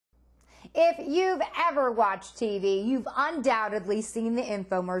If you've ever watched TV, you've undoubtedly seen the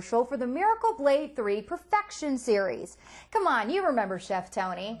infomercial for the Miracle Blade 3 Perfection series. Come on, you remember Chef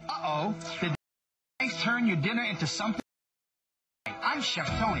Tony. Uh-oh. Did knife turn your dinner into something? I'm Chef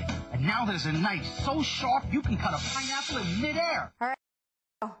Tony, and now there's a knife so sharp you can cut a pineapple in midair. All right.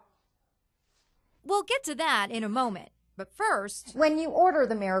 We'll get to that in a moment, but first... When you order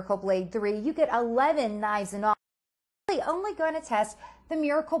the Miracle Blade 3, you get 11 knives and all. We're only going to test the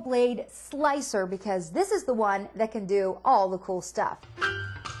Miracle Blade Slicer because this is the one that can do all the cool stuff.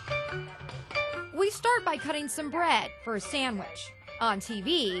 We start by cutting some bread for a sandwich. On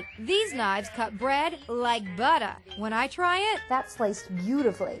TV, these knives cut bread like butter. When I try it, That's sliced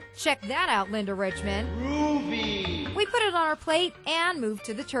beautifully. check that out, Linda Richmond. Groovy. We put it on our plate and move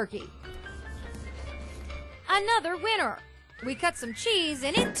to the turkey. Another winner. We cut some cheese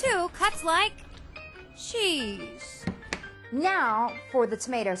and it too cuts like cheese. Now for the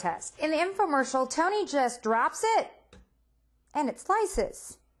tomato test. In the infomercial, Tony just drops it and it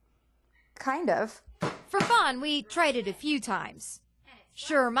slices. Kind of. For fun, we tried it a few times.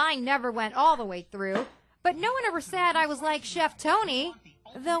 Sure, mine never went all the way through, but no one ever said I was like Chef Tony,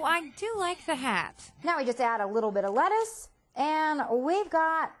 though I do like the hat. Now we just add a little bit of lettuce and we've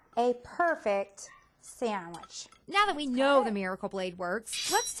got a perfect sandwich. Now that we know the Miracle Blade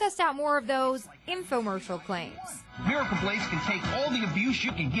works, let's test out more of those infomercial claims. Miracle Blades can take all the abuse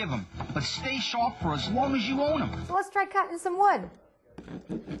you can give them, but stay sharp for as long as you own them. So let's try cutting some wood.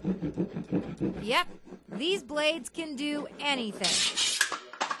 Yep, these blades can do anything.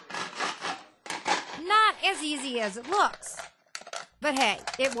 Not as easy as it looks. But hey,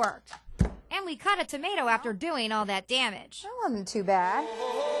 it worked. And we cut a tomato after doing all that damage. That wasn't too bad.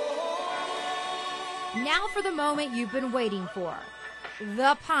 Now for the moment you've been waiting for.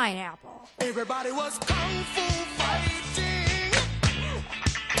 The pineapple. Everybody was kung fu fighting.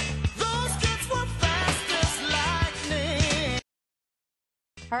 Those kids were fast as lightning.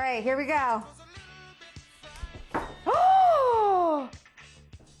 All right, here we go. Oh!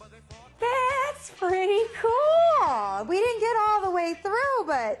 That's pretty cool. We didn't get all the way through,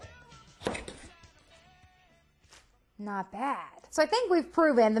 but not bad. So I think we've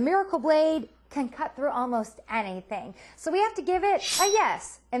proven the Miracle Blade can cut through almost anything. So we have to give it a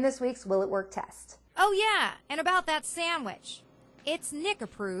yes in this week's Will It Work test. Oh yeah, and about that sandwich. It's Nick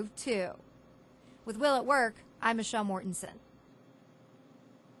approved too. With Will It Work, I'm Michelle Mortensen.